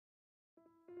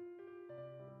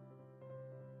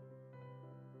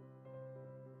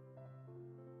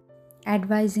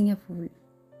Advising a fool.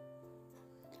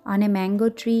 On a mango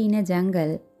tree in a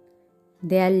jungle,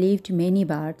 there lived many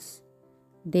birds.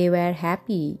 They were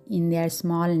happy in their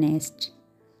small nest.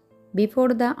 Before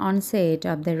the onset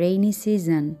of the rainy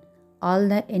season, all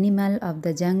the animals of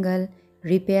the jungle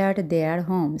repaired their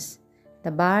homes.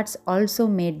 The birds also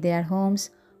made their homes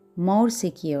more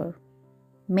secure.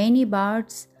 Many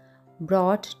birds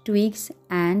brought twigs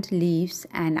and leaves,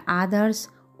 and others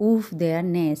wove their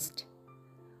nest.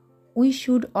 "We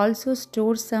should also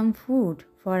store some food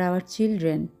for our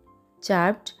children,"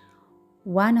 chirped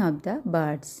one of the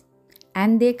birds.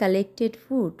 And they collected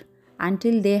food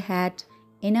until they had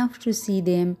enough to see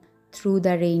them through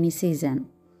the rainy season.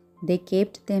 They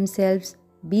kept themselves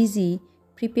busy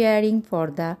preparing for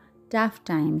the tough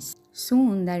times.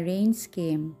 Soon the rains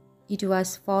came. It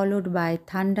was followed by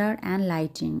thunder and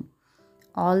lightning.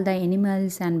 All the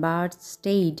animals and birds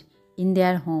stayed in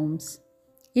their homes.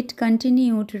 It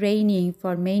continued raining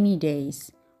for many days.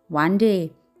 One day,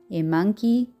 a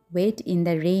monkey, wet in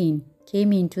the rain,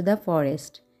 came into the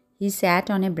forest. He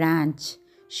sat on a branch,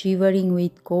 shivering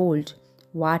with cold,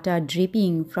 water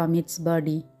dripping from its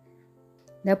body.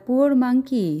 The poor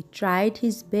monkey tried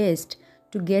his best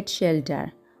to get shelter,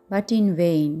 but in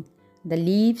vain. The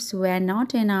leaves were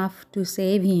not enough to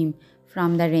save him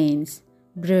from the rains.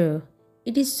 "Brr,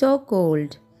 it is so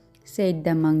cold," said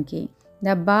the monkey.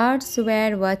 The birds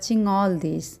were watching all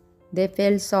this. They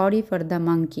felt sorry for the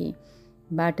monkey,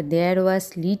 but there was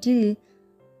little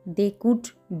they could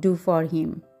do for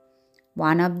him.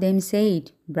 One of them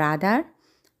said, "Brother,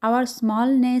 our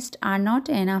small nests are not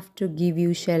enough to give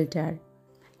you shelter."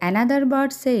 Another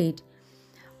bird said,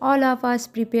 "All of us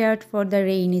prepared for the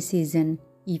rainy season.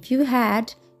 If you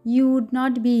had, you would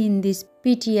not be in this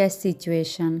piteous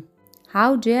situation."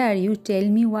 "How dare you tell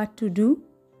me what to do?"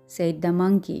 said the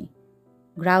monkey,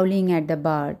 growling at the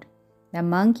bird. The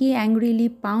monkey angrily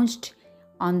pounced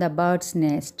on the bird's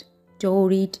nest,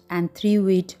 tore it, and threw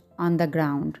it on the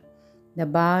ground. The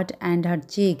bird and her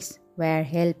chicks were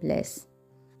helpless.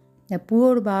 The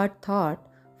poor bird thought,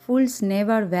 "Fools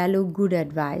never value good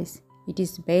advice. It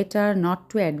is better not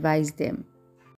to advise them."